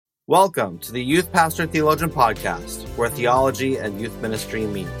Welcome to the Youth Pastor Theologian Podcast, where theology and youth ministry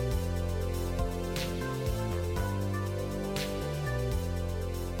meet.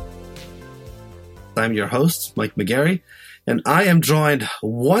 I'm your host, Mike McGarry, and I am joined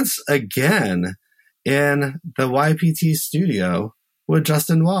once again in the YPT studio with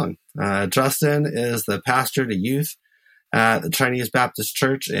Justin Wong. Justin is the pastor to youth at the Chinese Baptist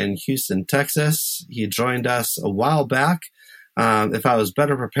Church in Houston, Texas. He joined us a while back. If I was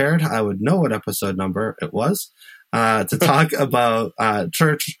better prepared, I would know what episode number it was, to talk about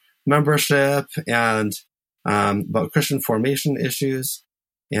church membership and about Christian formation issues.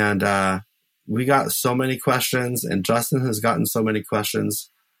 And we got so many questions, and Justin has gotten so many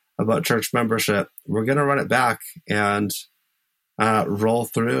questions about church membership. We're going to run it back and roll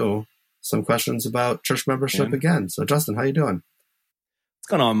through some questions about church membership again. So, Justin, how you doing? What's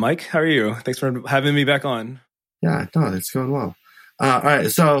going on, Mike? How are you? Thanks for having me back on. Yeah, no, it's going well. All right,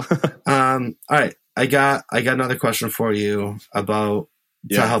 so, all right, I got another question for you about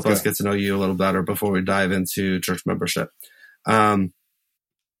to help us get to know you a little better before we dive into church membership. When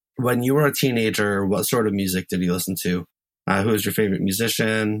you were a teenager, what sort of music did you listen to? Who was your favorite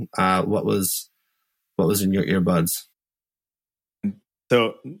musician? What was in your earbuds?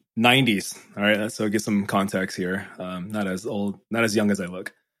 So 90s. All right, so get some context here. Not as old, not as young as I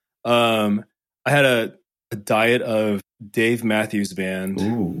look. I had a diet of Dave Matthews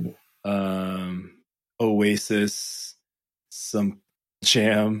Band, Oasis, some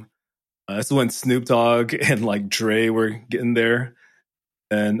Jam. That's when Snoop Dogg and like Dre were getting there.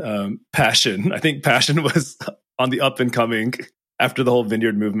 And Passion. I think Passion was on the up and coming after the whole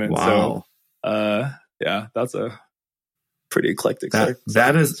Vineyard movement. Wow. So, yeah, that's a pretty eclectic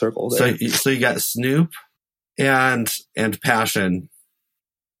that is circle there. So you got Snoop and Passion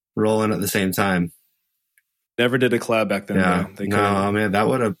rolling at the same time. Never did a collab back then. Yeah, no, man, that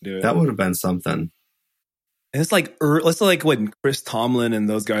would have been something. And it's like when Chris Tomlin and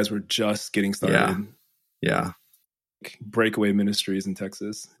those guys were just getting started. Yeah. Breakaway ministries in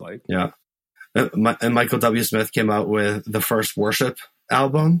Texas, and Michael W. Smith came out with the first worship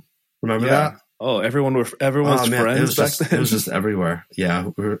album. Remember that? Oh, everyone's friends back then. It was just everywhere.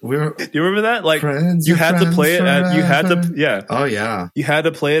 Yeah, we were. Do you remember that? Like friends, you had to play it at. You had to. Yeah. Oh yeah. You had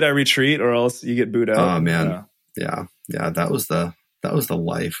to play it at retreat, or else you get booed out. Oh man. Yeah. That was the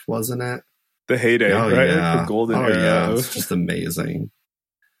life, wasn't it? The heyday, right? Yeah. The golden era. Yeah, it's just amazing.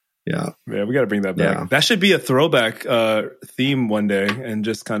 Yeah, we got to bring that back. Yeah. That should be a throwback theme one day, and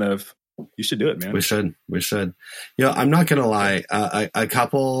just kind of you should do it, man. We should. I'm not gonna lie. A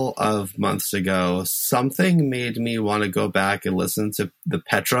couple of months ago, something made me want to go back and listen to the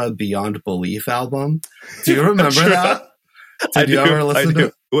Petra Beyond Belief album. Do you remember that? Did you ever listen to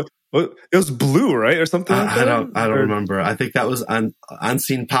it? It was Blue, right, or something? I don't remember. I think that was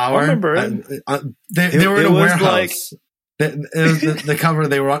Unseen Power. I remember. They were in a warehouse. The cover,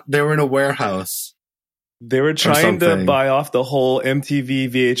 they were in a warehouse. They were trying to buy off the whole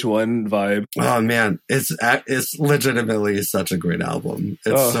MTV VH1 vibe. Oh man, it's legitimately such a great album.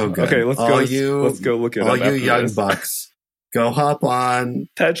 It's so good. Okay, let's go look it up. All you young bucks, go hop on.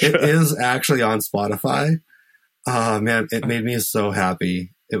 Petra. It is actually on Spotify. Oh man, it made me so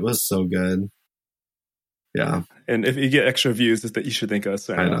happy. It was so good. Yeah. And if you get extra views, it's that you should thank us.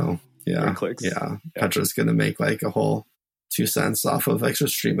 I know. Yeah. Clicks. Yeah. Petra's going to make like a whole 2 cents off of extra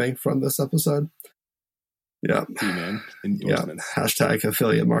streaming from this episode. Yeah. Man. Yeah. Hashtag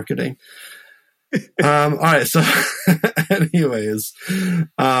affiliate marketing. All right. So anyways,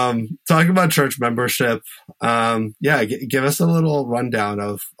 talking about church membership. Give us a little rundown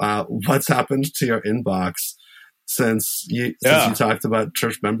of what's happened to your inbox since you talked about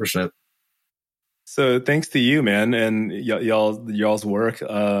church membership. So thanks to you, man, and y'all's work.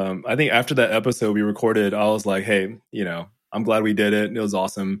 I think after that episode we recorded, I was like, hey, I'm glad we did it. It was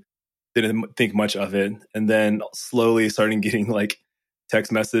awesome. Didn't think much of it. And then slowly starting getting like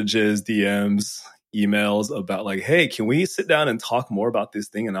text messages, DMs, emails about like, hey, can we sit down and talk more about this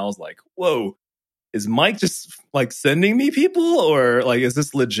thing? And I was like, whoa, is Mike just like sending me people, or like, is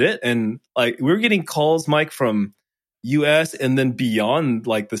this legit? And like, we were getting calls, Mike, from US and then beyond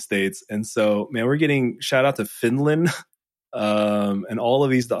like the States. And so, man, we're getting shout out to Finland and all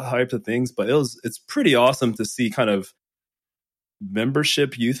of these types of things. But it's pretty awesome to see kind of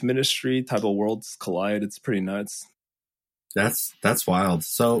membership, youth ministry type of worlds collide. It's pretty nuts. That's wild.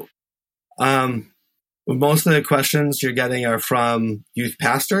 So, most of the questions you're getting are from youth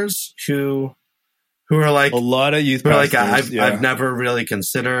pastors who are like a lot of youth pastors. I've never really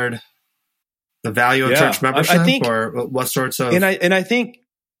considered the value of church membership, I think, or what sorts of. And I think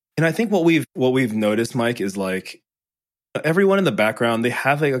what we've noticed, Mike, is like everyone in the background, they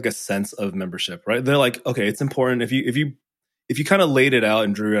have like a sense of membership, right? They're like, okay, it's important. If you kind of laid it out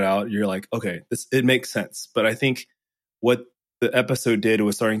and drew it out, you're like, okay, it makes sense. But I think what the episode did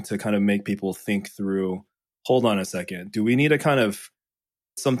was starting to kind of make people think through, hold on a second, do we need to kind of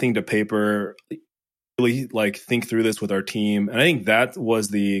something to paper, really like think through this with our team? And I think that was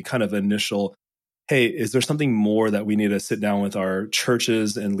the kind of initial, hey, is there something more that we need to sit down with our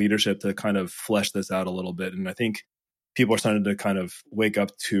churches and leadership to kind of flesh this out a little bit? And I think people are starting to kind of wake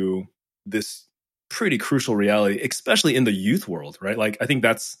up to this pretty crucial reality, especially in the youth world, right? Like, I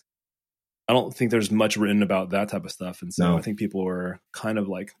don't think there's much written about that type of stuff. And so No. I think people are kind of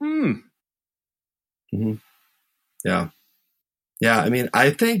like, Mm-hmm. Yeah. Yeah. I mean,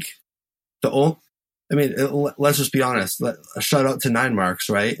 I think let's just be honest. A shout out to 9 Marks,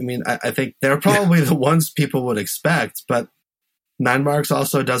 right? I mean, I think they're probably the ones people would expect, but 9 Marks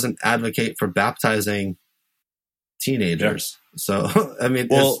also doesn't advocate for baptizing teenagers. Yeah. So, I mean,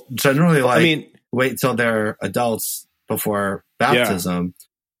 it's generally like, wait till they're adults before baptism. Yeah.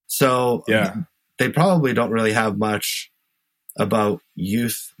 So they probably don't really have much about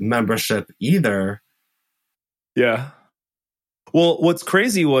youth membership either. Yeah. Well, what's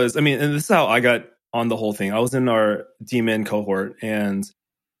crazy was, and this is how I got on the whole thing. I was in our D-Min cohort, and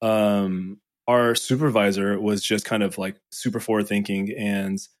our supervisor was just kind of like super forward thinking.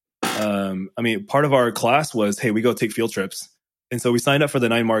 And part of our class was, hey, we go take field trips. And so we signed up for the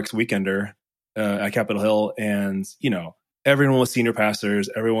 9 Marks Weekender at Capitol Hill. And, everyone was senior pastors.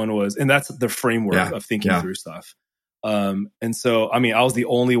 Everyone was, and that's the framework of thinking through stuff. And so, I was the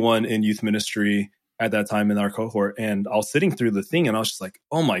only one in youth ministry at that time in our cohort. And I was sitting through the thing and I was just like,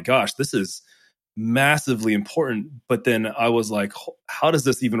 oh my gosh, this is massively important. But then I was like, how does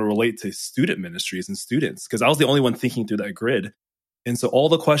this even relate to student ministries and students? Because I was the only one thinking through that grid. And so all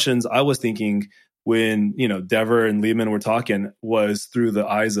the questions I was thinking when, Dever and Lehman were talking was through the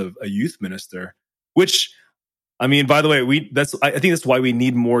eyes of a youth minister, which, by the way, I think that's why we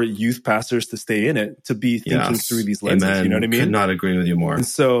need more youth pastors to stay in it, to be thinking through these lenses. Amen. You know what I mean? Could not agree with you more. And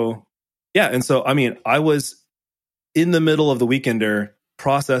so, I was in the middle of the Weekender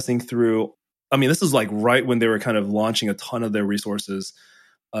processing through, this is like right when they were kind of launching a ton of their resources.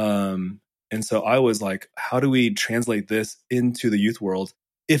 And so I was like, how do we translate this into the youth world?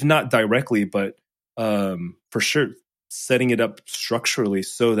 If not directly, but for sure, setting it up structurally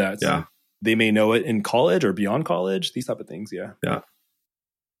so that they may know it in college or beyond college, these type of things. Yeah. Yeah.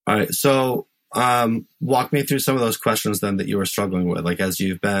 All right. So walk me through some of those questions then that you were struggling with, like as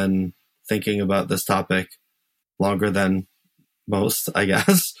you've been thinking about this topic longer than most, I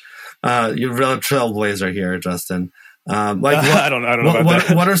guess. You're a real trailblazer here, Justin. I don't know about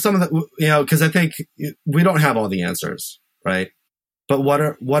that. What are some of the, because I think we don't have all the answers, right? But what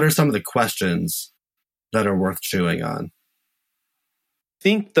are some of the questions that are worth chewing on? I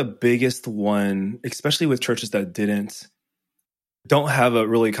think the biggest one, especially with churches that don't have a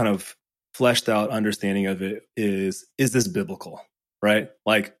really kind of fleshed out understanding of it, is this biblical, right?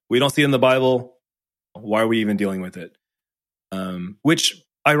 Like, we don't see it in the Bible. Why are we even dealing with it? Which,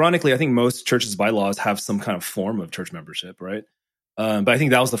 ironically, I think most churches' bylaws have some kind of form of church membership, right? But I think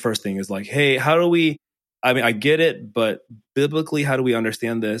that was the first thing, is like, hey, how do we, I get it, but biblically, how do we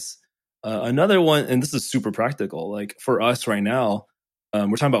understand this? Another one, and this is super practical, like for us right now,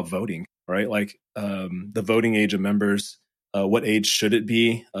 we're talking about voting, right? Like the voting age of members, what age should it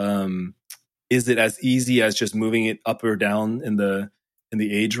be? Is it as easy as just moving it up or down in the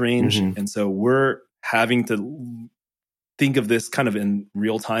age range? Mm-hmm. And so we're having to think of this kind of in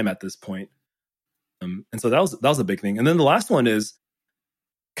real time at this point. And so that was a big thing. And then the last one is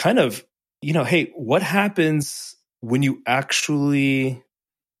kind of, hey, what happens when you actually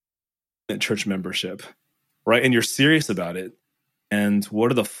get church membership, right? And you're serious about it. And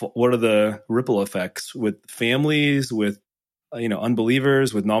what are the ripple effects with families, with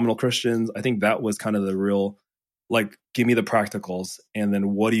unbelievers, with nominal Christians? I think that was kind of the real, like, give me the practicals, and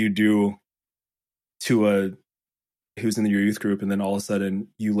then what do you do to who's in your youth group, and then all of a sudden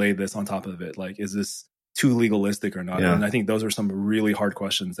you lay this on top of it. Like, is this too legalistic or not? Yeah. And I think those are some really hard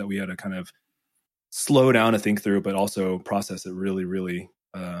questions that we had to kind of slow down to think through, but also process it really, really,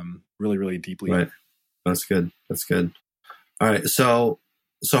 really deeply. Right. That's good. All right. So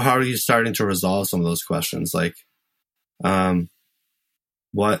how are you starting to resolve some of those questions? Like,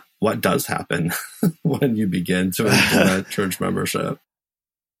 what does happen when you begin to implement church membership?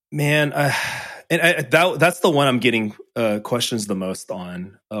 Man, that's the one I'm getting questions the most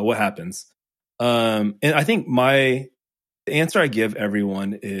on. What happens? And I think the answer I give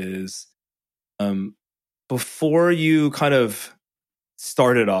everyone is, before you kind of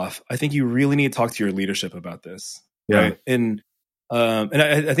start it off, I think you really need to talk to your leadership about this. right? And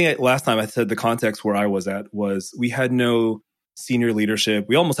I think last time I said the context where I was at was we had no senior leadership.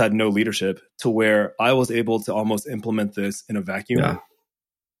 We almost had no leadership to where I was able to almost implement this in a vacuum. Yeah.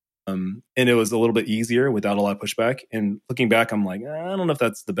 And it was a little bit easier without a lot of pushback. And looking back, I'm like, I don't know if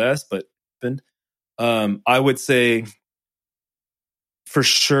that's the best, but I would say for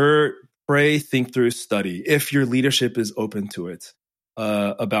sure, pray, think through, study. If your leadership is open to it,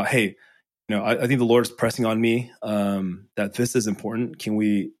 about, hey, I think the Lord is pressing on me that this is important. Can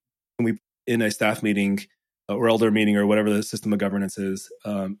we in a staff meeting or elder meeting or whatever the system of governance is,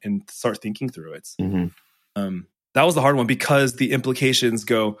 and start thinking through it. That was the hard one because the implications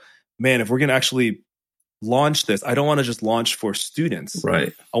go, man, if we're going to actually launch this, I don't want to just launch for students.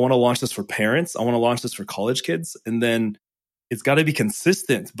 Right. I want to launch this for parents. I want to launch this for college kids. And then it's got to be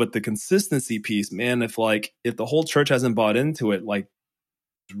consistent. But the consistency piece, man, if the whole church hasn't bought into it,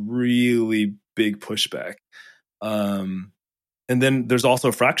 really big pushback. And then there's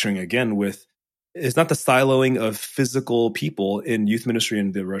also fracturing again with, it's not the siloing of physical people in youth ministry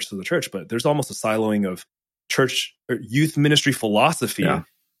and the rest of the church, but there's almost a siloing of church or youth ministry philosophy and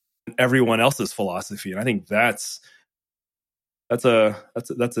everyone else's philosophy. And I think that's a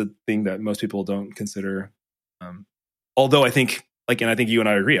thing that most people don't consider. Although I think and I think you and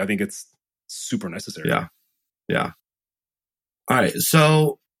I agree, I think it's super necessary. Yeah. Yeah. All right.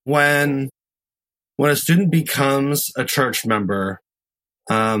 So when a student becomes a church member,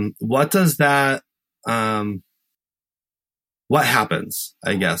 what does that, what happens,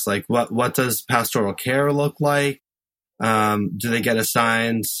 I guess? What does pastoral care look like? Do they get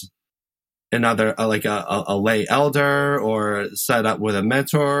assigned another, a lay elder or set up with a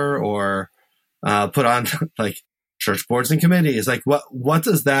mentor or, put on church boards and committees? What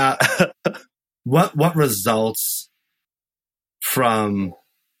does that, what results from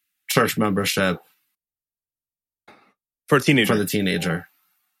church membership for a teenager? For the teenager.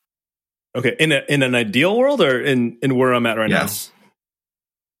 Okay, in an ideal world or in where I'm at right now? Yes.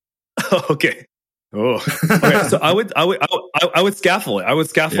 Okay. Oh, okay. So I would scaffold it. I would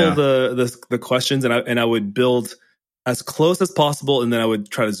scaffold the questions, and I would build as close as possible, and then I would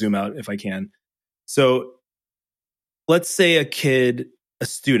try to zoom out if I can. So let's say a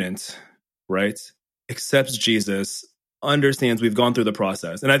student, right, accepts Jesus, understands we've gone through the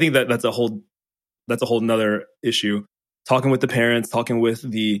process, and I think that's a whole nother issue. Talking with the parents, talking with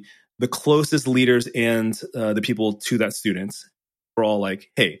the closest leaders and the people to that student, we're all like,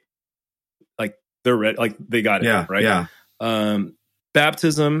 hey, they're ready, they got it, right? Yeah.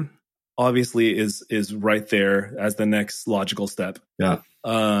 Baptism obviously is right there as the next logical step. Yeah.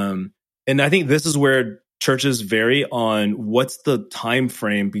 And I think this is where churches vary on what's the time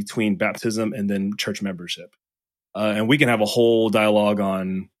frame between baptism and then church membership. And we can have a whole dialogue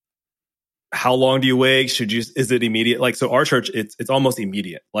on how long do you wait? Is it immediate? So our church, it's almost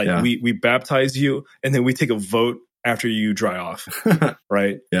immediate. We baptize you and then we take a vote after you dry off.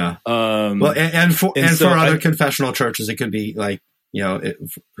 Right. Yeah. And for other confessional churches, it could be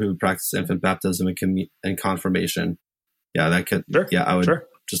who practice infant baptism and confirmation. Yeah. That could, I would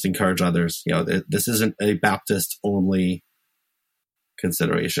just encourage others, this isn't a Baptist only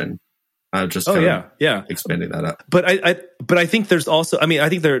consideration. Just expanding that up. But I think there's also, I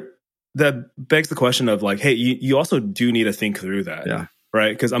think that begs the question of hey, you also do need to think through that. Yeah.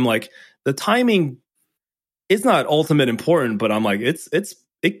 Right. Cause I'm the timing is not ultimate important, but I'm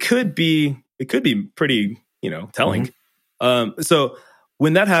it could be pretty, telling. Mm-hmm. So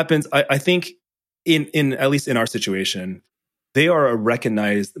when that happens, I think in at least in our situation, they are a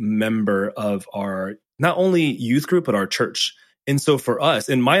recognized member of our, not only youth group, but our church. And so for us,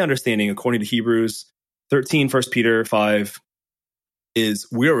 in my understanding, according to Hebrews 13, 1 Peter 5, is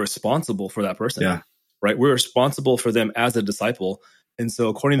we're responsible for that person. Yeah. Right. We're responsible for them as a disciple. And so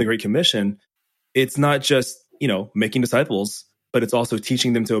according to the Great Commission, it's not just, making disciples, but it's also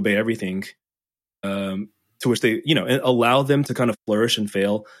teaching them to obey everything, to which they, and allow them to kind of flourish and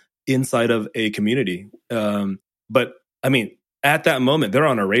fail inside of a community. But at that moment, they're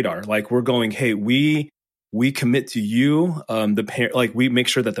on our radar. We're going, hey, we commit to you. We make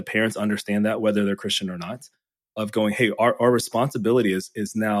sure that the parents understand that, whether they're Christian or not, of going, hey, our responsibility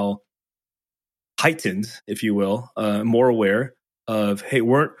is now heightened, if you will, more aware of, hey,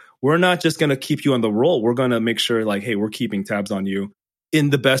 we're not just going to keep you on the roll. We're going to make sure hey, we're keeping tabs on you in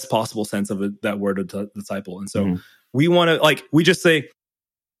the best possible sense of that word of disciple. And so we want to we just say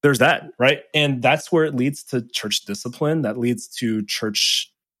there's that, right? And that's where it leads to church discipline. That leads to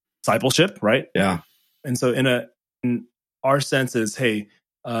church discipleship, right? Yeah. And so in our sense is, hey,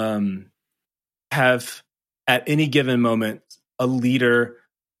 have at any given moment a leader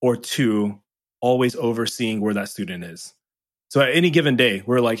or two always overseeing where that student is. So at any given day,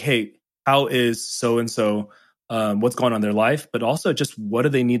 we're like, hey, how is so-and-so, what's going on in their life, but also just what do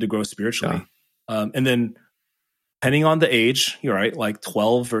they need to grow spiritually? And then depending on the age, you're right, like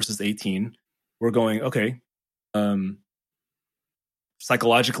 12 versus 18, we're going, okay,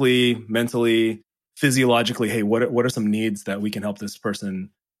 psychologically, mentally, physiologically, hey, what are some needs that we can help this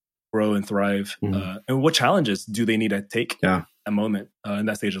person grow and thrive? And what challenges do they need to take at that moment in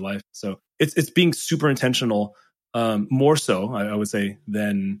that stage of life? So it's being super intentional, more so, I would say,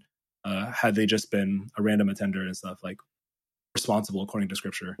 than had they just been a random attender and stuff, like responsible according to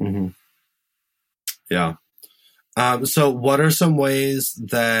scripture. Yeah. So what are some ways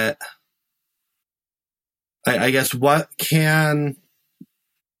that, I guess, what can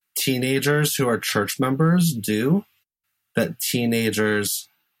teenagers who are church members do that teenagers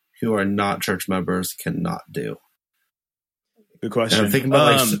who are not church members cannot do? Good question. And I'm thinking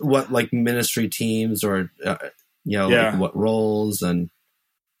about what ministry teams or, like what roles and.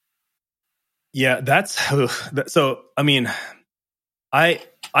 Yeah, that's so. I mean, I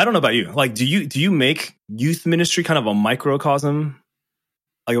don't know about you. Like, do you make youth ministry kind of a microcosm,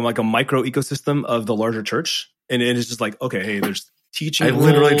 like a micro ecosystem of the larger church? And it's just like, okay, hey, there's teaching. I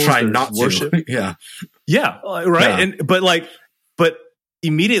literally try not worship. To. yeah, right. Yeah. But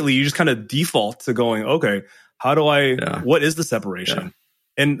immediately you just kind of default to going, okay, how do I? What is the separation?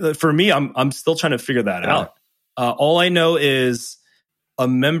 And for me, I'm still trying to figure that out. All I know is a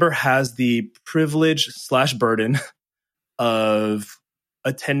member has the privilege / burden of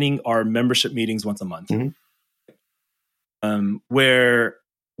attending our membership meetings once a month, where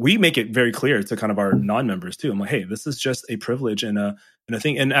we make it very clear to kind of our non-members too. I'm like, hey, this is just a privilege and a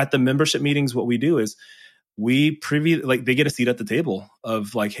thing. And at the membership meetings, what we do is they get a seat at the table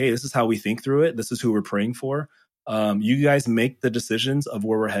of like, hey, this is how we think through it. This is who we're praying for. You guys make the decisions of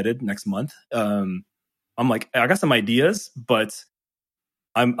where we're headed next month. I'm like, I got some ideas, but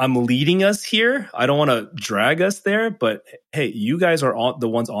I'm leading us here. I don't want to drag us there, but hey, you guys are the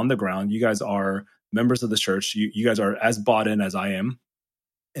ones on the ground. You guys are members of the church. You guys are as bought in as I am.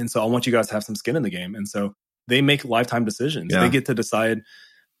 And so I want you guys to have some skin in the game. And so they make lifetime decisions. They get to decide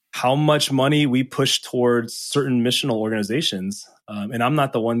how much money we push towards certain missional organizations. And I'm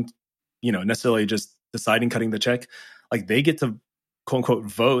not the one, necessarily just deciding, cutting the check. Like they get to quote unquote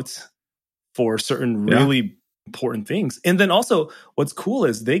vote for certain really important things. And then also what's cool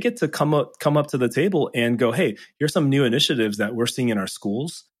is they get to come up to the table and go, hey, here's some new initiatives that we're seeing in our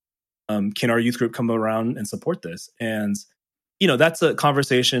schools. Can our youth group come around and support this? And, that's a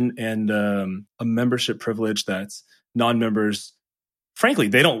conversation and a membership privilege that's non-members, frankly,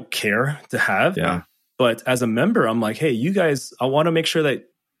 they don't care to have. But as a member, I'm like, hey, you guys, I want to make sure that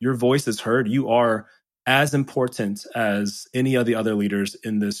your voice is heard. You are as important as any of the other leaders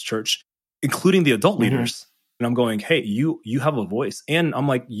in this church, including the adult leaders. And I'm going, hey, you have a voice. And I'm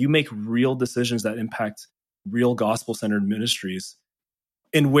like, you make real decisions that impact real gospel-centered ministries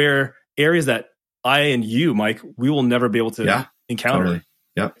in where areas that I and you, Mike, we will never be able to encounter.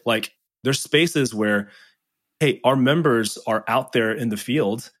 Totally. Like there's spaces where, hey, our members are out there in the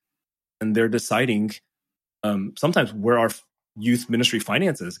field and they're deciding sometimes where our youth ministry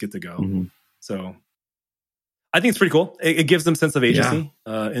finances get to go. So I think it's pretty cool. It gives them a sense of agency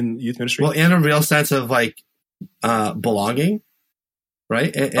in youth ministry. Well, and a real sense of like belonging,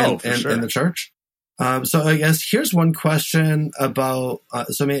 right? And for sure. In the church. So I guess here's one question about,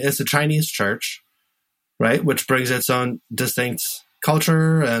 it's a Chinese church, right? Which brings its own distinct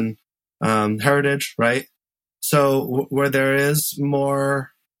culture and heritage, right? So where there is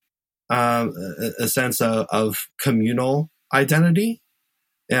more a sense of communal identity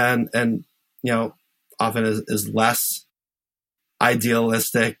and often is less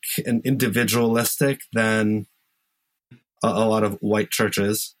idealistic and individualistic than a lot of white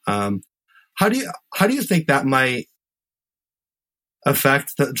churches. How do you think that might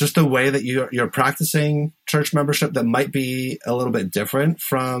affect just the way that you're practicing church membership that might be a little bit different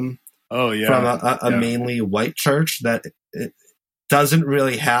from a mainly white church that it doesn't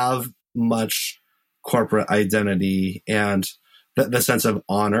really have much corporate identity and the sense of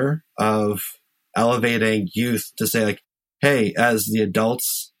honor of elevating youth to say like, hey, as the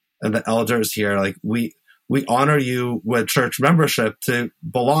adults and the elders here, like we honor you with church membership to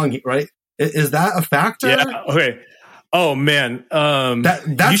belong, right? Is that a factor? Yeah. Okay. Oh man.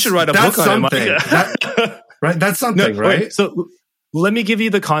 You should write a book on it. Right. That's something, right? Okay, so let me give you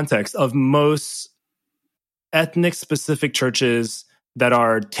the context of most ethnic specific churches that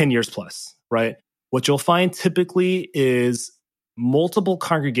are 10 years plus, right? What you'll find typically is multiple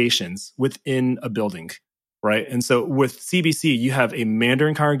congregations within a building. right? And so with CBC, you have a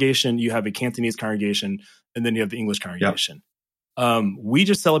Mandarin congregation, you have a Cantonese congregation, and then you have the English congregation. We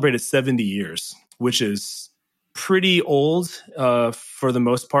just celebrated 70 years, which is pretty old for the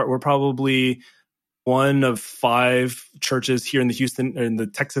most part. We're probably one of 5 churches here in the Houston, in the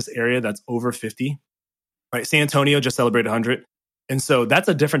Texas area that's over 50. Right, San Antonio just celebrated 100, and so that's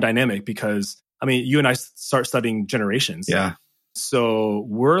a different dynamic because I mean, you and I start studying generations. Yeah. So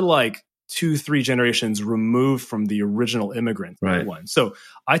we're like 2-3 generations removed from the original immigrant one. So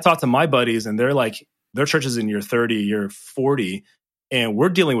I talk to my buddies, and they're like, their church is in year 30, year 40, and we're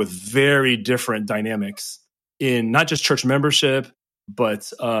dealing with very different dynamics in not just church membership,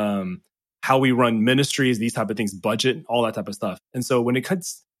 but how we run ministries, these type of things, budget, all that type of stuff. And so when it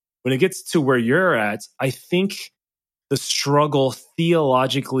gets to where you're at, I think the struggle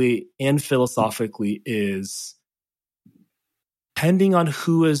theologically and philosophically is depending on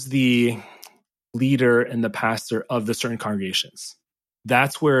who is the leader and the pastor of the certain congregations.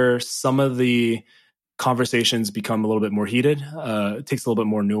 That's where some of the conversations become a little bit more heated. It takes a little bit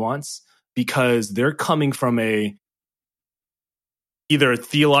more nuance because they're coming from either a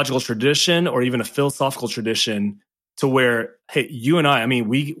theological tradition or even a philosophical tradition to where, hey, you and I mean,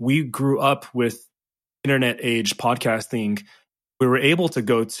 we grew up with internet age podcasting. We were able to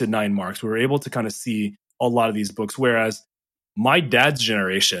go to 9 Marks. We were able to kind of see a lot of these books. Whereas my dad's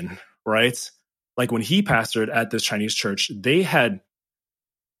generation, right? Like when he pastored at this Chinese church, they had a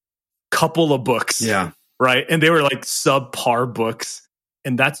couple of books, right? And they were like subpar books.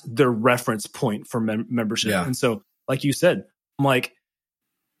 And that's their reference point for membership. Yeah. And so, like you said, I'm like,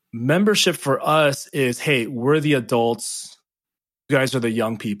 membership for us is, hey, we're the adults. You guys are the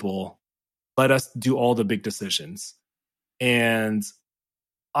young people. Let us do all the big decisions. And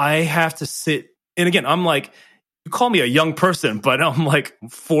I have to sit, and again, I'm like, you call me a young person, but I'm like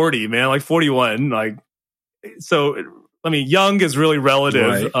 40, man, like 41. Like, so, I mean, young is really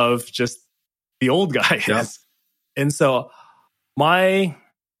relative of just the old guys. Yep. And so where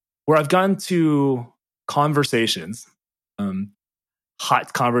I've gone to conversations,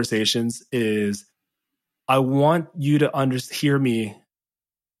 hot conversations, is I want you to hear me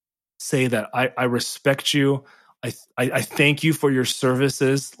say that I respect you. I thank you for your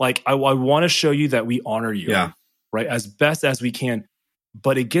services. Like I want to show you that we honor you, right, as best as we can.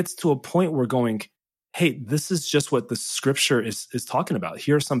 But it gets to a point where going, hey, this is just what the scripture is talking about.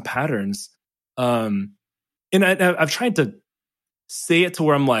 Here are some patterns, and I've tried to say it to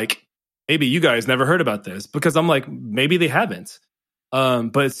where I'm like, maybe you guys never heard about this, because I'm like, maybe they haven't.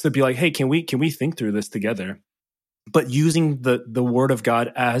 But it's to be like, hey, can we think through this together? But using the word of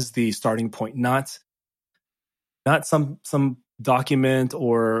God as the starting point, not some document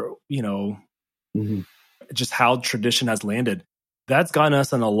or, just how tradition has landed. That's gotten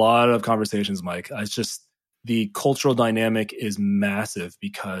us in a lot of conversations, Mike. It's just the cultural dynamic is massive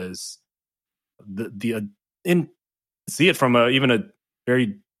because see it from even a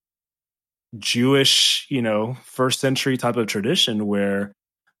very Jewish, first century type of tradition where,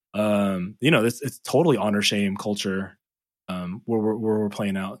 it's totally honor shame culture, where we're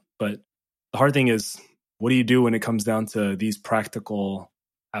playing out. But the hard thing is, what do you do when it comes down to these practical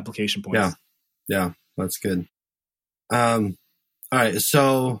application points? Yeah, that's good. All right.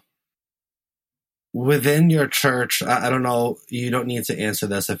 So within your church, I don't know, you don't need to answer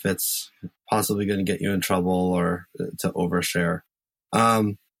this if it's possibly going to get you in trouble or to overshare.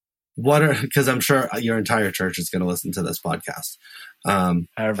 Because I'm sure your entire church is going to listen to this podcast.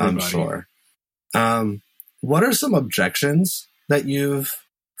 Everybody. I'm sure. What are some objections that you've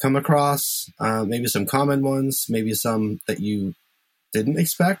come across? Maybe some common ones, maybe some that you didn't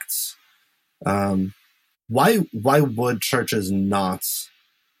expect. Why would churches not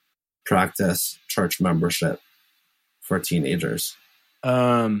practice church membership for teenagers?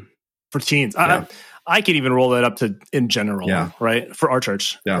 For teens, I can even roll that up to in general, right? For our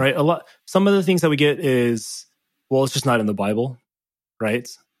church, right? Some of the things that we get is, well, it's just not in the Bible, right?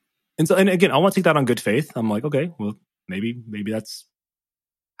 And so, and again, I want to take that on good faith. I'm like, okay, well, maybe that's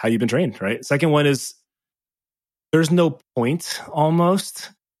how you've been trained, right? Second one is, there's no point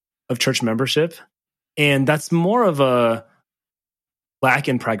almost of church membership, and that's more of a lack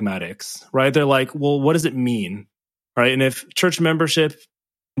in pragmatics, right? They're like, well, what does it mean, right? And if church membership,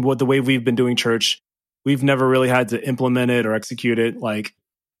 the way we've been doing church, we've never really had to implement it or execute it. Like,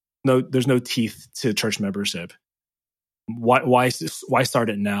 no, there's no teeth to church membership. Why start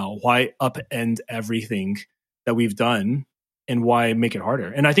it now? Why upend everything that we've done, and why make it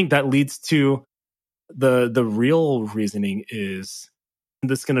harder? And I think that leads to the real reasoning is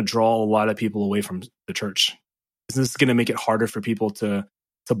this is going to draw a lot of people away from the church. This is going to make it harder for people to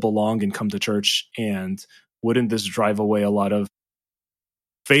belong and come to church. And wouldn't this drive away a lot of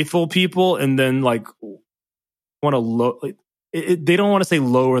faithful people? And then like want to they don't want to say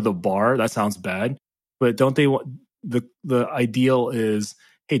lower the bar. That sounds bad, but don't they want the ideal is,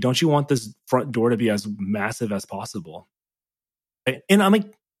 hey, don't you want this front door to be as massive as possible? Right? And I'm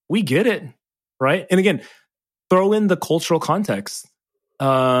like, we get it, right? And again, throw in the cultural context.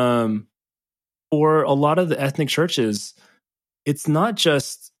 For a lot of the ethnic churches, it's not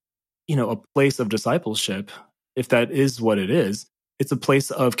just, a place of discipleship, if that is what it is. It's a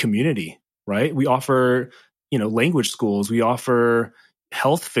place of community, right? We offer, language schools. We offer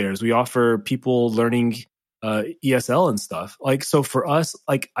health fairs. We offer people learning ESL and stuff. Like, so for us,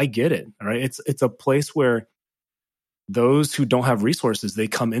 like, I get it, right? It's a place where those who don't have resources, they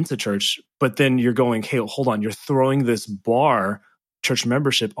come into church, but then you're going, hey, hold on, you're throwing this bar church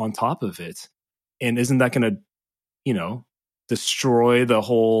membership on top of it. And isn't that going to, destroy the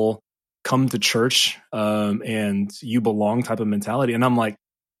whole come to church and you belong type of mentality? And I'm like,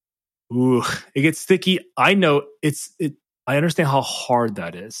 ooh, it gets sticky. I know I understand how hard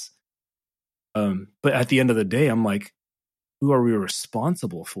that is. But at the end of the day, I'm like, who are we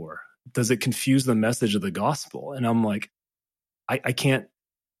responsible for? Does it confuse the message of the gospel? And I'm like, I can't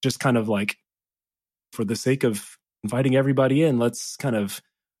just kind of like, for the sake of inviting everybody in, let's kind of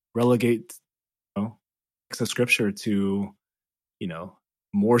relegate, text of scripture to,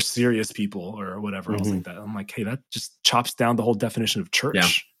 more serious people or whatever else like that. I'm like, hey, that just chops down the whole definition of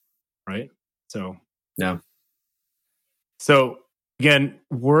church, right? So, yeah. So again,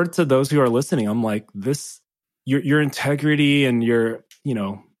 word to those who are listening, I'm like, your integrity and your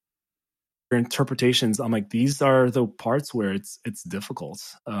interpretations, I'm like, these are the parts where it's difficult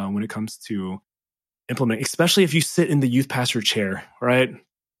when it comes to implementing, especially if you sit in the youth pastor chair, right?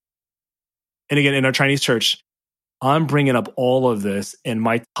 And again, in our Chinese church, I'm bringing up all of this, and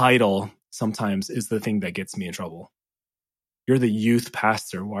my title sometimes is the thing that gets me in trouble. You're the youth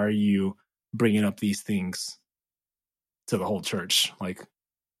pastor. Why are you bringing up these things to the whole church? Like,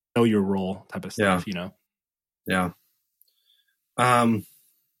 know your role type of stuff, Yeah. Can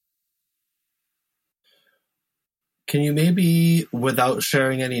you maybe, without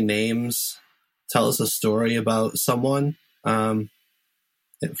sharing any names, tell us a story about someone from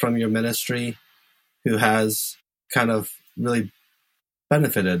your ministry who has kind of really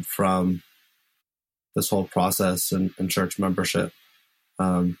benefited from this whole process and church membership?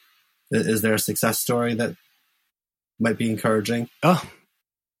 Is there a success story that might be encouraging? Oh,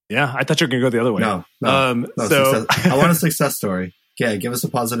 yeah. I thought you were going to go the other way. No. So I want a success story. Yeah, give us a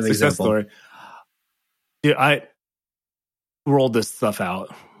positive example. Story. Dude, I rolled this stuff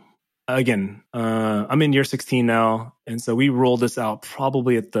out. Again, I'm in year 16 now. And so we rolled this out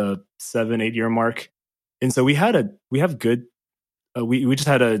probably at the 7-8 year mark. And so we just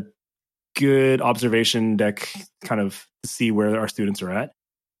had a good observation deck kind of to see where our students are at.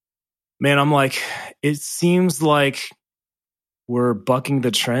 Man, I'm like, it seems like we're bucking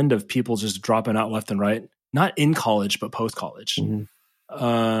the trend of people just dropping out left and right, not in college, but post-college.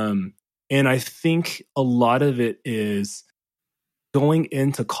 And I think a lot of it is going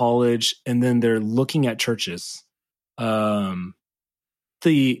into college and then they're looking at churches, the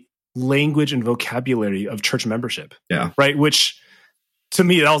language and vocabulary of church membership. Yeah. Right. Which to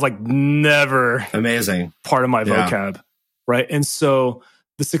me, that was like never amazing part of my vocab. Right. And so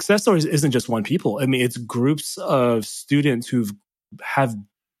the success stories isn't just one people. I mean, it's groups of students have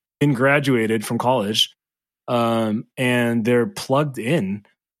been graduated from college, and they're plugged in,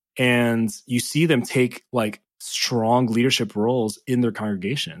 and you see them take like strong leadership roles in their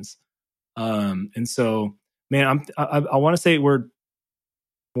congregations. And so, man, I want to say we're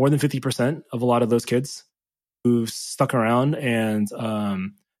more than 50% of a lot of those kids who've stuck around and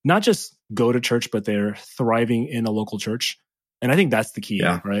not just go to church, but they're thriving in a local church. And I think that's the key,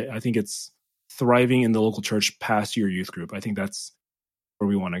 right? I think it's thriving in the local church past your youth group. I think that's where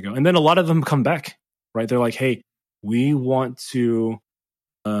we want to go. And then a lot of them come back, right? They're like, hey, we want to,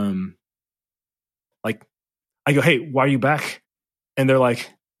 I go, hey, why are you back? And they're like,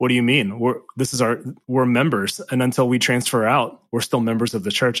 what do you mean? We're members. And until we transfer out, we're still members of the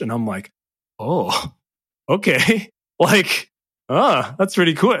church. And I'm like, oh, okay. Like, that's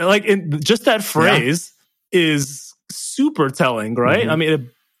pretty cool. Like, just that phrase is super telling, right? I mean,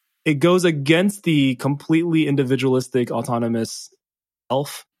 it goes against the completely individualistic, autonomous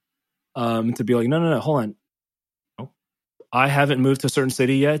self to be like, no, hold on. No. I haven't moved to a certain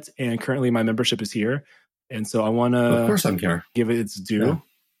city yet, and currently my membership is here. And so I want to, of course, I'm here. Give it its due.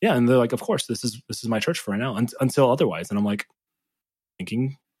 Yeah. And they're like, of course, this is my church for right now until otherwise. And I'm like,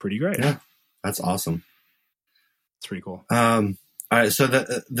 thinking pretty great. Yeah, that's awesome. It's pretty cool. All right. So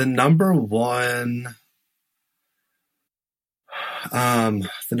the number one the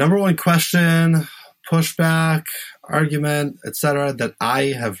number one question, pushback, argument, etc., that I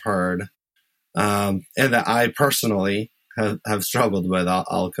have heard, and that I personally have struggled with,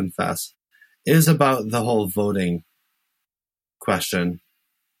 I'll confess, is about the whole voting question,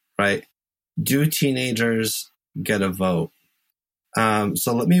 right? Do teenagers get a vote?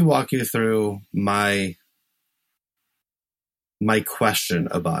 So let me walk you through my question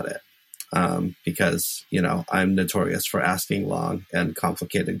about it. Because, I'm notorious for asking long and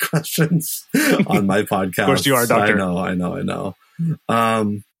complicated questions on my podcast. Of course you are, Doctor. I know.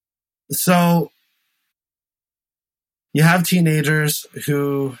 So you have teenagers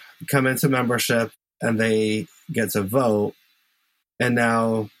who come into membership and they get to vote, and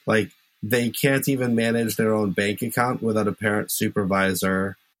now, they can't even manage their own bank account without a parent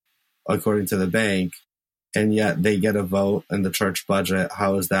supervisor, according to the bank. And yet they get a vote in the church budget.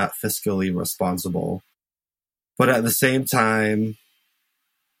 How is that fiscally responsible? But at the same time,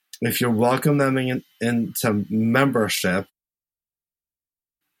 if you're welcoming them into membership,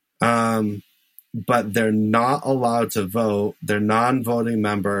 but they're not allowed to vote, they're non-voting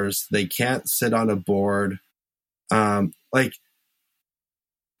members, they can't sit on a board,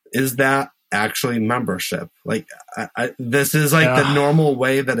 is that actually membership? This is the normal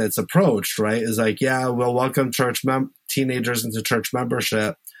way that it's approached, right? Is we'll welcome teenagers into church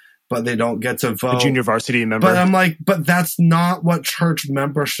membership, but they don't get to vote. A junior varsity member. But I'm but that's not what church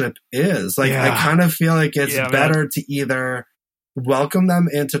membership is. I kind of feel like it's better to either welcome them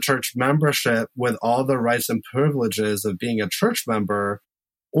into church membership with all the rights and privileges of being a church member,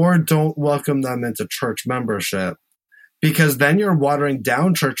 or don't welcome them into church membership. Because then you're watering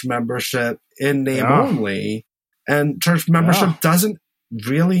down church membership in name only, and church membership doesn't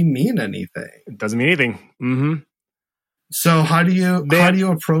really mean anything. It doesn't mean anything. Mm-hmm. So how do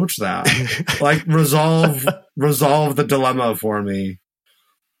you approach that? Resolve the dilemma for me.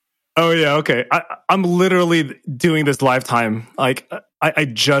 Oh yeah, okay. I'm literally doing this lifetime. I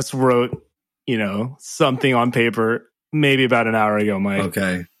just wrote, something on paper maybe about an hour ago, Mike.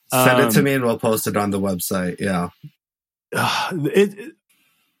 Okay, send it to me and we'll post it on the website. Yeah. I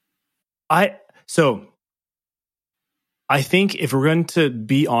think if we're going to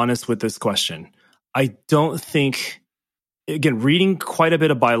be honest with this question, I don't think, again, reading quite a bit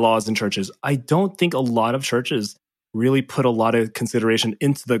of bylaws in churches, I don't think a lot of churches really put a lot of consideration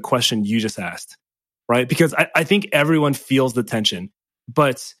into the question you just asked, right? Because I think everyone feels the tension,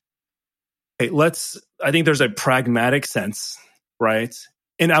 but I think there's a pragmatic sense, right?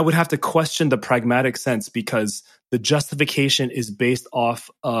 And I would have to question the pragmatic sense because the justification is based off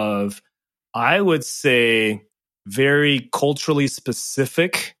of, I would say, very culturally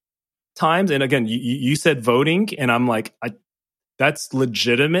specific times. And again, you said voting, and I'm that's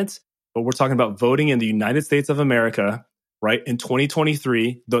legitimate, but we're talking about voting in the United States of America, right? In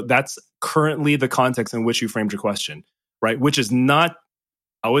 2023, that's currently the context in which you framed your question, right? Which is not,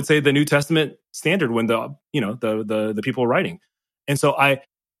 I would say, the New Testament standard when the people are writing. And so I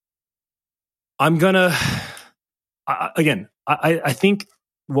think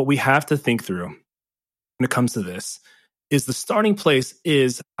what we have to think through when it comes to this is the starting place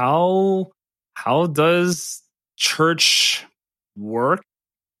is how does church work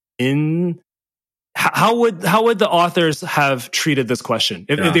how would the authors have treated this question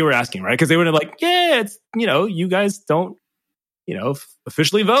if they were asking, right? Because they would have it's, you guys don't,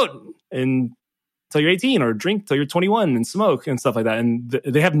 officially vote until you're 18 or drink till you're 21 and smoke and stuff like that. And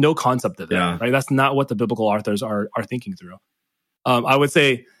they have no concept of that, right? That's not what the biblical authors are thinking through. I would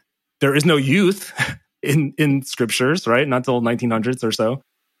say there is no youth in scriptures, right? Not till 1900s or so.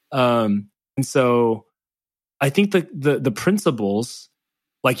 And so I think the principles,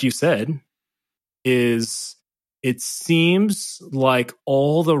 like you said, is it seems like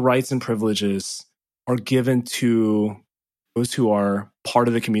all the rights and privileges are given to those who are part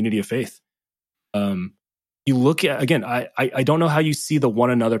of the community of faith. You look at, again, I don't know how you see the one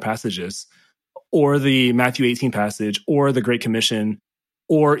another passages or the Matthew 18 passage or the Great Commission,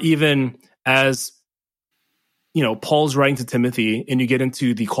 or even as, Paul's writing to Timothy and you get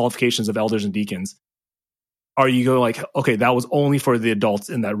into the qualifications of elders and deacons. Are you go okay, that was only for the adults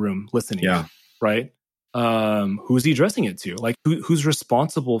in that room listening, right? Who's he addressing it to? Who's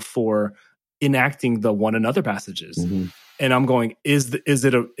responsible for enacting the one another passages? Mm-hmm. And I'm going, is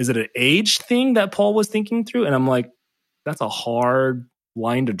it an age thing that Paul was thinking through? And I'm that's a hard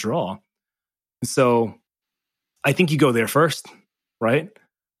line to draw. So I think you go there first, right?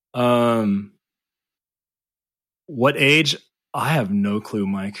 What age? I have no clue,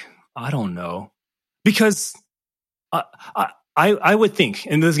 Mike. I don't know. Because I would think,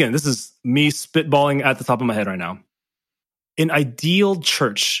 and this is me spitballing at the top of my head right now. an ideal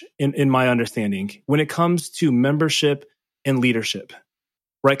church, in my understanding, when it comes to membership and leadership,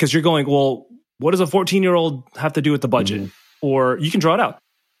 right? Because you're going, well, what does a 14-year-old have to do with the budget? Or you can draw it out.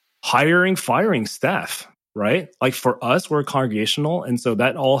 Hiring, firing staff, right? Like for us, we're congregational, and so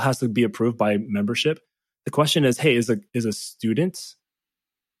that all has to be approved by membership. The question is, hey, is a student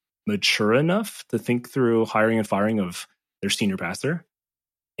mature enough to think through hiring and firing of their senior pastor?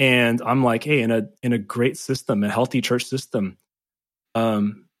 And I'm like, hey, in a great system, a healthy church system,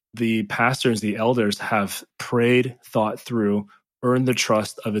 the pastors, the elders have prayed, thought through, earned the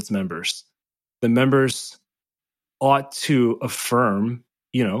trust of its members. The members ought to affirm,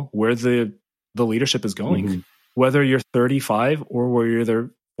 where the leadership is going, whether you're 35 or where you're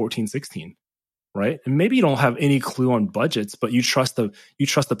 14, 16, right? And maybe you don't have any clue on budgets, but you trust the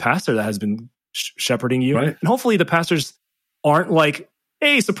pastor that has been shepherding you. Right. And hopefully the pastors aren't like,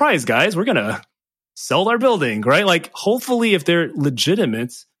 hey, surprise, guys, we're going to sell our building, right? Like, hopefully if they're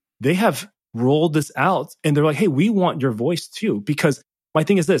legitimate, they have rolled this out and they're like, hey, we want your voice too. Because my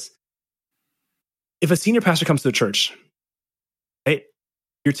thing is this: if a senior pastor comes to the church, right,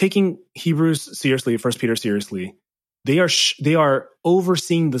 you're taking Hebrews seriously, 1 Peter seriously. They are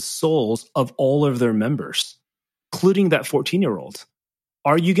overseeing the souls of all of their members, including that 14-year-old.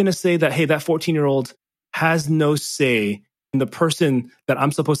 Are you going to say that, hey, that 14-year-old has no say in the person that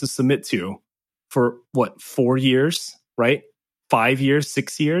I'm supposed to submit to for 4 years, right? 5 years,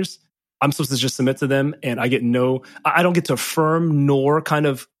 6 years? I'm supposed to just submit to them and I don't get to affirm nor kind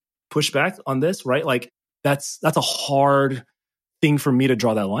of push back on this, right? Like that's a hard thing for me to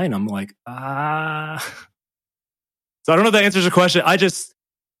draw that line. I'm like, So I don't know if that answers your question.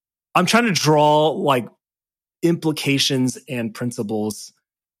 I'm trying to draw like implications and principles,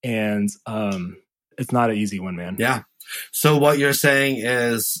 and it's not an easy one, man. Yeah. So what you're saying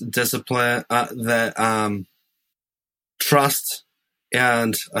is discipline, that trust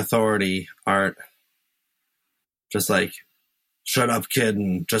and authority aren't just like, shut up, kid,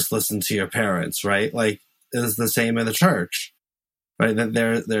 and just listen to your parents, right? Like, it's the same in the church, right?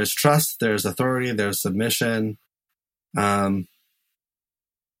 That there's trust, there's authority, there's submission. But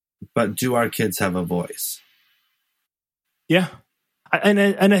do our kids have a voice? Yeah.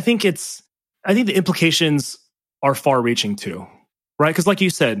 And I think the implications are far reaching too, right? Because like you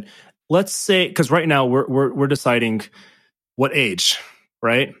said, let's say, because right now we're deciding what age,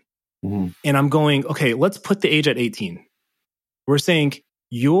 right? And I'm going, okay, let's put the age at 18. We're saying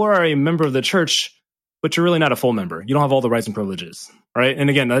you are a member of the church, but you're really not a full member. You don't have all the rights and privileges, right? And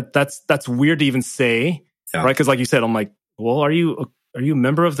again, that's weird to even say, right? Because like you said, I'm like, well, are you a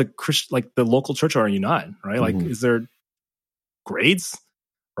member of the Christian, like the local church, or are you not, right? Like, is there grades,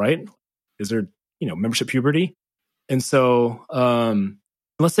 right? Is there membership puberty? And so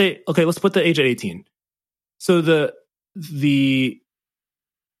let's say, okay, let's put the age at 18. So the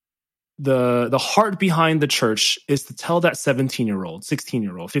heart behind the church is to tell that 17-year-old,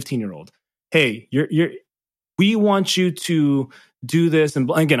 16-year-old, 15-year-old, hey, we want you to do this.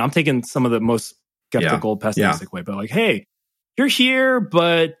 And again, I'm taking some of the most skeptical, pessimistic way, but like, hey, you're here,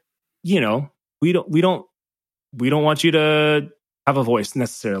 but we don't want you to have a voice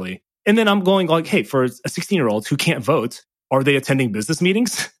necessarily. And then I'm going like, hey, for a 16-year-old who can't vote, are they attending business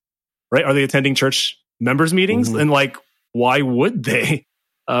meetings? Right? Are they attending church members meetings? And like, why would they?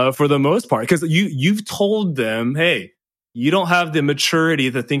 For the most part, because you've told them, hey, you don't have the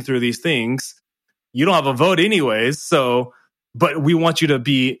maturity to think through these things. You don't have a vote anyways. So, but we want you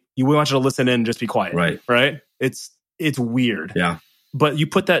to listen in and just be quiet. Right. It's weird. Yeah. But you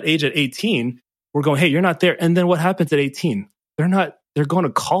put that age at 18, we're going, hey, you're not there. And then what happens at 18? They're going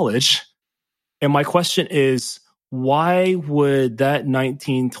to college. And my question is, why would that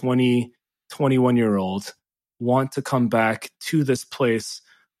 19, 20, 21-year-old want to come back to this place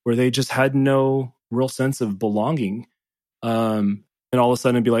where they just had no real sense of belonging, and all of a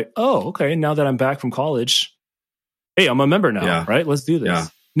sudden be like, oh, okay, now that I'm back from college, hey, I'm a member now, right? Let's do this. Yeah.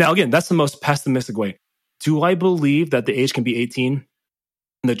 Now, again, that's the most pessimistic way. Do I believe that the age can be 18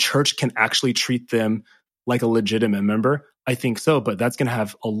 and the church can actually treat them like a legitimate member? I think so, but that's going to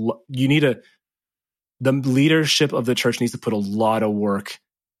have the leadership of the church needs to put a lot of work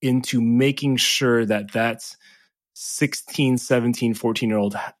into making sure that that's 16, 17,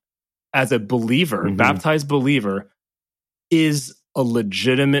 14-year-old as a believer, baptized believer, is a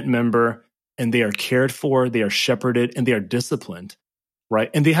legitimate member, and they are cared for, they are shepherded, and they are disciplined,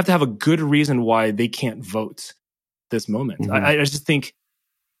 right? And they have to have a good reason why they can't vote this moment. I just think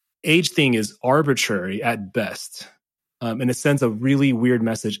age thing is arbitrary at best, and it sends a really weird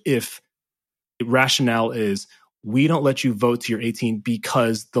message if the rationale is we don't let you vote till you're 18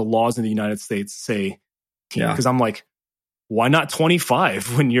 because the laws in the United States say 18. Because I'm like, why not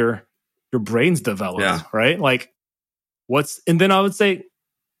 25 when your brain's developed, right? Like and then I would say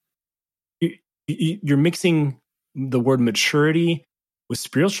you're mixing the word maturity with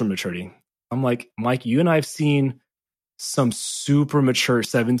spiritual maturity. I'm like, Mike, you and I have seen some super mature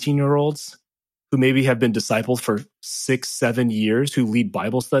 17-year-olds who maybe have been discipled for 6-7 years, who lead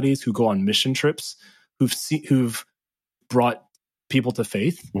Bible studies, who go on mission trips, who've brought people to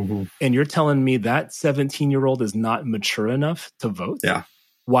faith. Mm-hmm. And you're telling me that 17-year-old is not mature enough to vote? Yeah.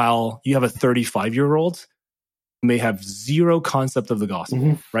 While you have a 35-year-old who may have zero concept of the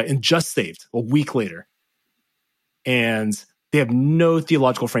gospel, right? And just saved a week later. And they have no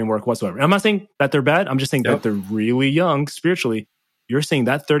theological framework whatsoever. And I'm not saying that they're bad. I'm just saying that they're really young spiritually. You're saying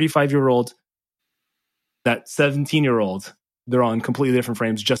that 35-year-old, that 17-year-old, they're on completely different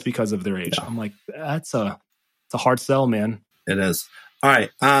frames just because of their age. I'm like, it's a hard sell, man. It is. All right.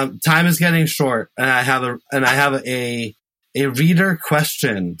 Time is getting short, and I have a reader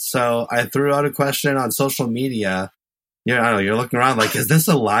question. So I threw out a question on social media. I don't know, you're looking around like, is this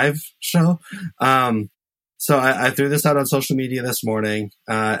a live show? So I threw this out on social media this morning,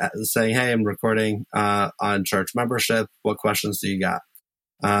 saying, hey, I'm recording on church membership. What questions do you got?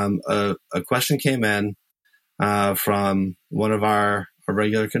 A question came in from one of our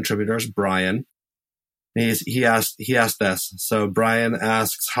regular contributors, Brian. He asked this. So Brian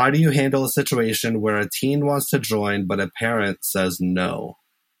asks, how do you handle a situation where a teen wants to join, but a parent says no?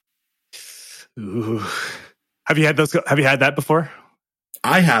 Ooh. Have you had that before?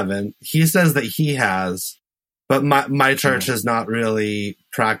 I haven't. He says that he has, but my church has not really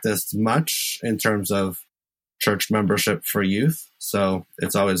practiced much in terms of church membership for youth. So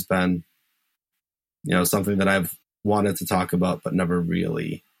it's always been, something that I've wanted to talk about, but never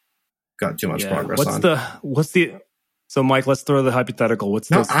really got too much progress on. So Mike, let's throw the hypothetical.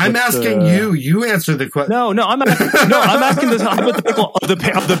 I'm asking you. You answer the question. I'm asking this hypothetical of the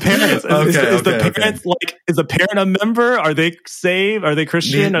parents. Is the parent a member? Are they saved? Are they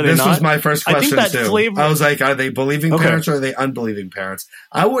Christian? Are they not? This was my first question too. I was like, are they believing parents or are they unbelieving parents?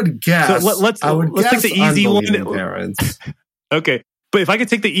 I would guess. So let's take the easy one. Parents. Okay, but if I could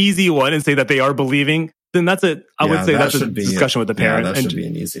take the easy one and say that they are believing, then that's it. I would say that's a discussion with the parent. That should be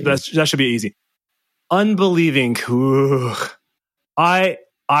an easy. That should be easy. Unbelieving. I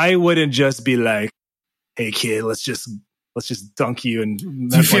wouldn't just be like, hey kid, let's just dunk you and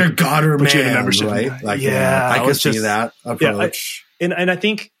do you fear God or put man, you in a membership. Right? Like, I could see that approach. And I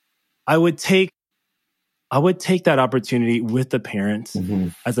think I would take that opportunity with the parent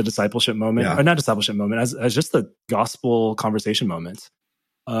as a discipleship moment, or not discipleship moment, as just the gospel conversation moment.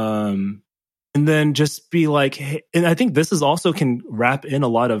 And then just be like, hey, and I think this is also can wrap in a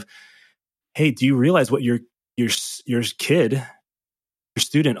lot of, hey, do you realize what your kid, your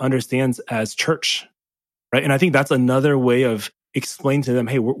student understands as church, right? And I think that's another way of explaining to them,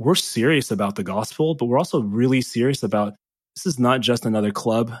 hey, we're serious about the gospel, but we're also really serious about this is not just another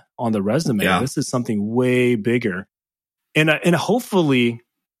club on the resume. Yeah. This is something way bigger. And hopefully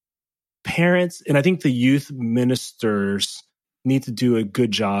parents, and I think the youth ministers need to do a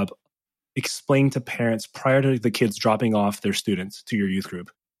good job explaining to parents prior to the kids dropping off their students to your youth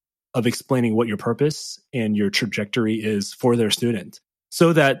group, of explaining what your purpose and your trajectory is for their student,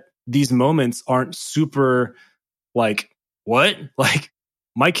 so that these moments aren't super like, what? Like,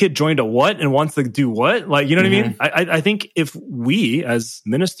 my kid joined a what and wants to do what? Like, you know what I mean? I think if we as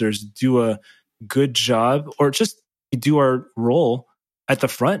ministers do a good job, or just do our role at the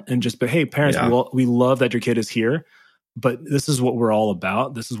front and just be, hey, parents, we love that your kid is here, but this is what we're all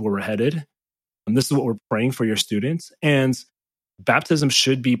about. This is where we're headed. And this is what we're praying for your students. And baptism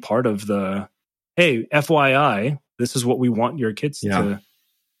should be part of the, hey, FYI, this is what we want your kids to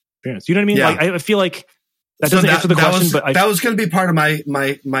experience. You know what I mean? Yeah. Like, I feel like that doesn't answer the question, but that was going to be part of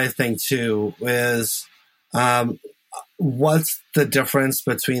my thing too, is what's the difference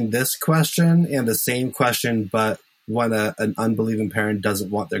between this question and the same question, but when an unbelieving parent doesn't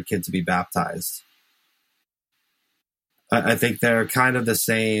want their kid to be baptized? I think they're kind of the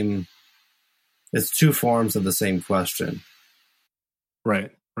same. It's two forms of the same question.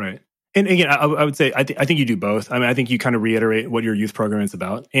 Right. And again, I would say, I think you do both. I mean, I think you kind of reiterate what your youth program is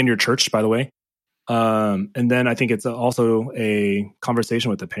about, and your church, by the way. And then I think it's also a conversation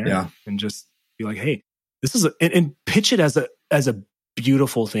with the parent, and just be like, hey, this is and pitch it as a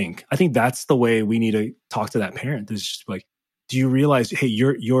beautiful thing. I think that's the way we need to talk to that parent. Is just like, do you realize, hey,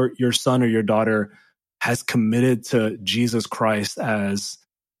 your son or your daughter has committed to Jesus Christ as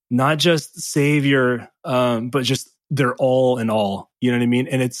not just Savior, but just their all in all. You know what I mean?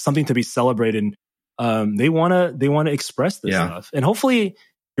 And it's something to be celebrated. They want to express this stuff, and hopefully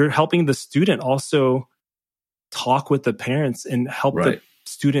you're helping the student also talk with the parents and help Right. the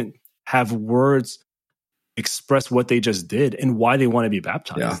student have words express what they just did and why they want to be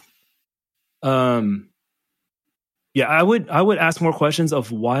baptized. Yeah, I would ask more questions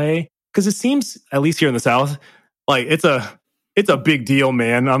of why, because it seems, at least here in the South, like it's a big deal,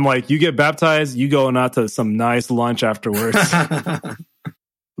 man. I'm like, you get baptized, you go out to some nice lunch afterwards.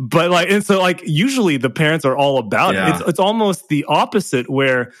 But like, and so like, usually the parents are all about it. It's almost the opposite,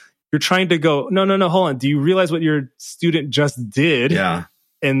 where you're trying to go, no, hold on. Do you realize what your student just did? Yeah.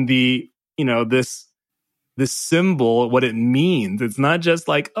 And the, this symbol, what it means. It's not just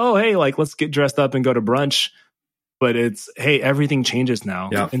like, oh, hey, like, let's get dressed up and go to brunch. But it's, hey, everything changes now.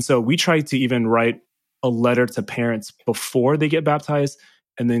 Yeah. And so we try to even write a letter to parents before they get baptized,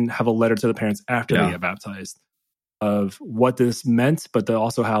 and then have a letter to the parents after they get baptized, of what this meant, but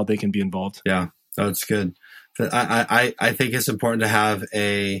also how they can be involved. Yeah, that's good. I think it's important to have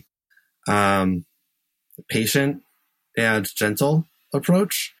a patient and gentle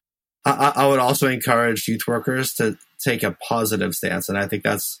approach. I would also encourage youth workers to take a positive stance. And I think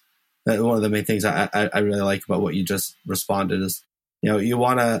that's one of the main things I really like about what you just responded is, you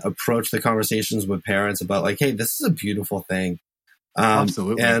want to approach the conversations with parents about like, hey, this is a beautiful thing.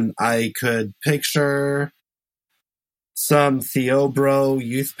 Absolutely. And I could picture some Theobro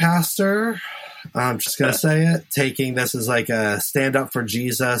youth pastor, I'm just going to say it, taking this as like a stand up for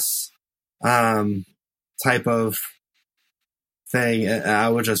Jesus type of thing. I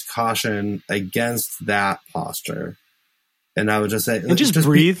would just caution against that posture. And I would just say, and just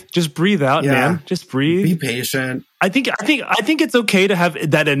breathe. Just breathe out, man. Just breathe. Be patient. I think it's okay to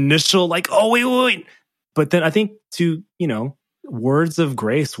have that initial like, oh, wait. But then I think to, words of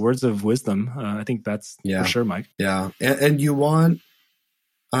grace, words of wisdom. I think that's for sure, Mike. Yeah. And you want,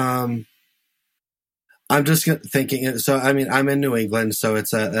 I'm just thinking, so, I mean, I'm in New England, so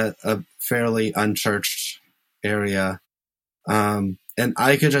it's a fairly unchurched area. And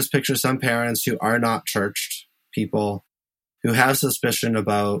I could just picture some parents who are not churched people who have suspicion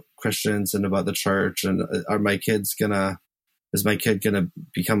about Christians and about the church. And is my kid gonna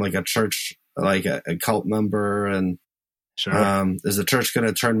become like a church, like a cult member? And sure. Is the church going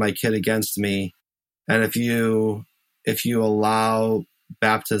to turn my kid against me? And if you allow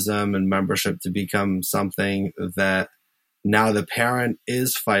baptism and membership to become something that now the parent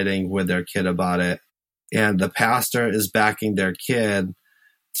is fighting with their kid about it, and the pastor is backing their kid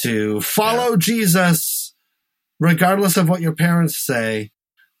to follow Jesus, regardless of what your parents say,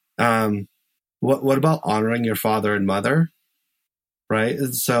 what about honoring your father and mother? Right?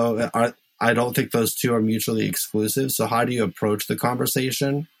 And so I don't think those two are mutually exclusive. So how do you approach the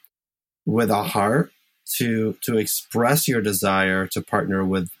conversation with a heart to express your desire to partner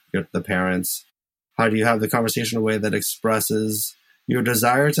with the parents? How do you have the conversation in a way that expresses your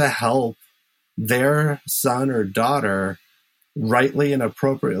desire to help their son or daughter rightly and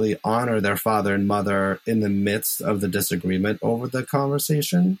appropriately honor their father and mother in the midst of the disagreement over the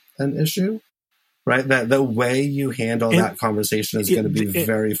conversation and issue? Right? That the way you handle that conversation is going to be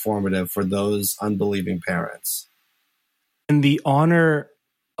very formative for those unbelieving parents. And the honor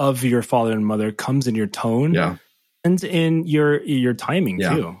of your father and mother comes in your tone and in your timing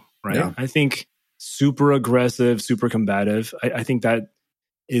too, right? Yeah. I think super aggressive, super combative, I think that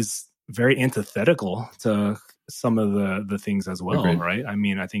is very antithetical to some of the things as well. Agreed. Right? I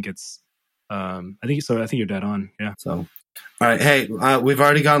mean, I think it's, I think you're dead on. Yeah. So, all right. Hey, we've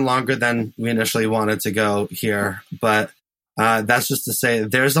already gone longer than we initially wanted to go here, but that's just to say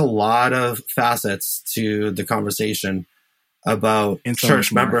there's a lot of facets to the conversation about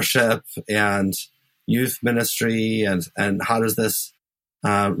church membership and youth ministry, and how does this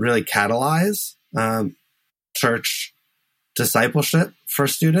really catalyze church discipleship for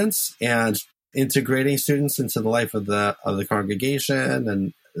students and integrating students into the life of the congregation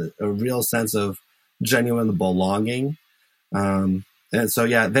and a real sense of genuine belonging. And so,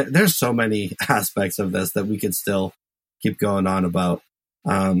 there's so many aspects of this that we could still keep going on about.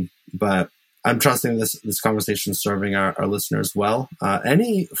 But I'm trusting this conversation serving our listeners well.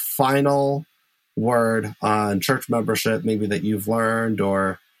 Any final word on church membership, maybe that you've learned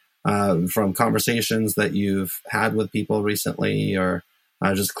or from conversations that you've had with people recently, or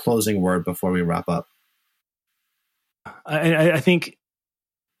just closing word before we wrap up? I think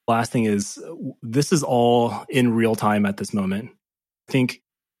last thing is, this is all in real time at this moment. I think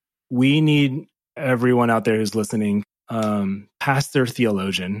we need everyone out there who's listening, pastor,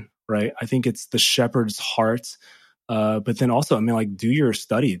 theologian, right? I think it's the shepherd's heart. But then also, I mean, like, do your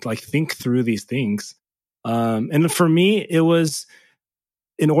study, like think through these things. And for me, it was,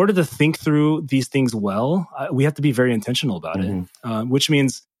 in order to think through these things well, we have to be very intentional about it, which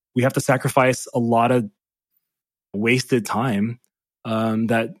means we have to sacrifice a lot of wasted time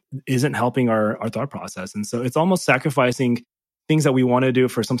that isn't helping our thought process. And so it's almost sacrificing things that we want to do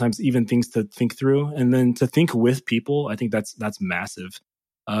for sometimes even things to think through, and then to think with people. I think that's massive.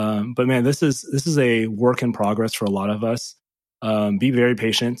 But man, this is a work in progress for a lot of us. Be very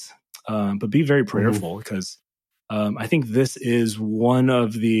patient, but be very prayerful, because I think this is one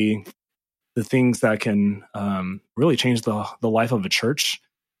of the things that can really change the life of a church,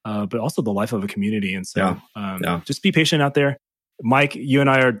 but also the life of a community. And so just be patient out there. Mike, you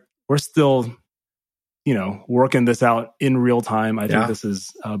and we're still, working this out in real time. I think this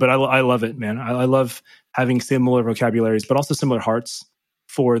is, but I love it, man. I love having similar vocabularies, but also similar hearts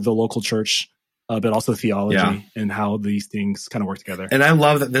for the local church, but also theology and how these things kind of work together. And I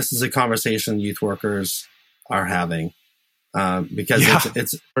love that this is a conversation youth workers are having, because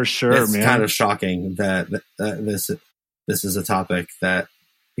it's for sure, it's man. kind of shocking that this is a topic that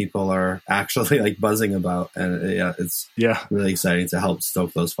people are actually like buzzing about, and it's really exciting to help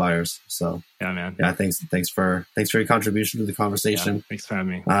stoke those fires. So man, thanks for your contribution to the conversation. Thanks for having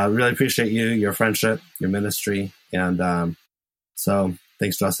me. Really appreciate your friendship, your ministry, and so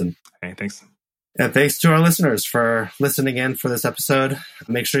thanks, Justin. Hey, thanks. And thanks to our listeners for listening in for this episode.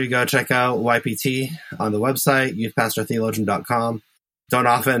 Make sure you go check out YPT on the website, youthpastortheologian.com. Don't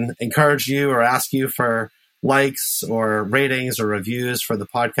often encourage you or ask you for likes or ratings or reviews for the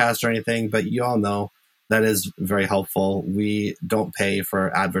podcast or anything, but you all know that is very helpful. We don't pay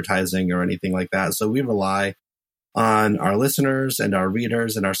for advertising or anything like that. So we rely on our listeners and our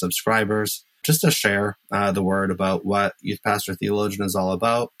readers and our subscribers just to share the word about what Youth Pastor Theologian is all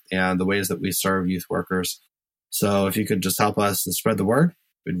about and the ways that we serve youth workers. So if you could just help us to spread the word,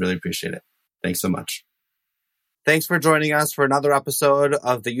 we'd really appreciate it. Thanks so much. Thanks for joining us for another episode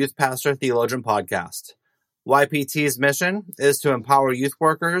of the Youth Pastor Theologian podcast. YPT's mission is to empower youth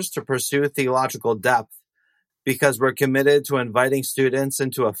workers to pursue theological depth, because we're committed to inviting students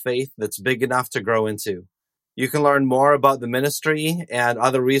into a faith that's big enough to grow into. You can learn more about the ministry and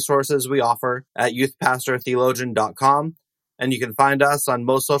other resources we offer at youthpastortheologian.com, and you can find us on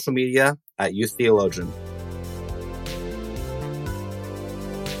most social media at Youth Theologian.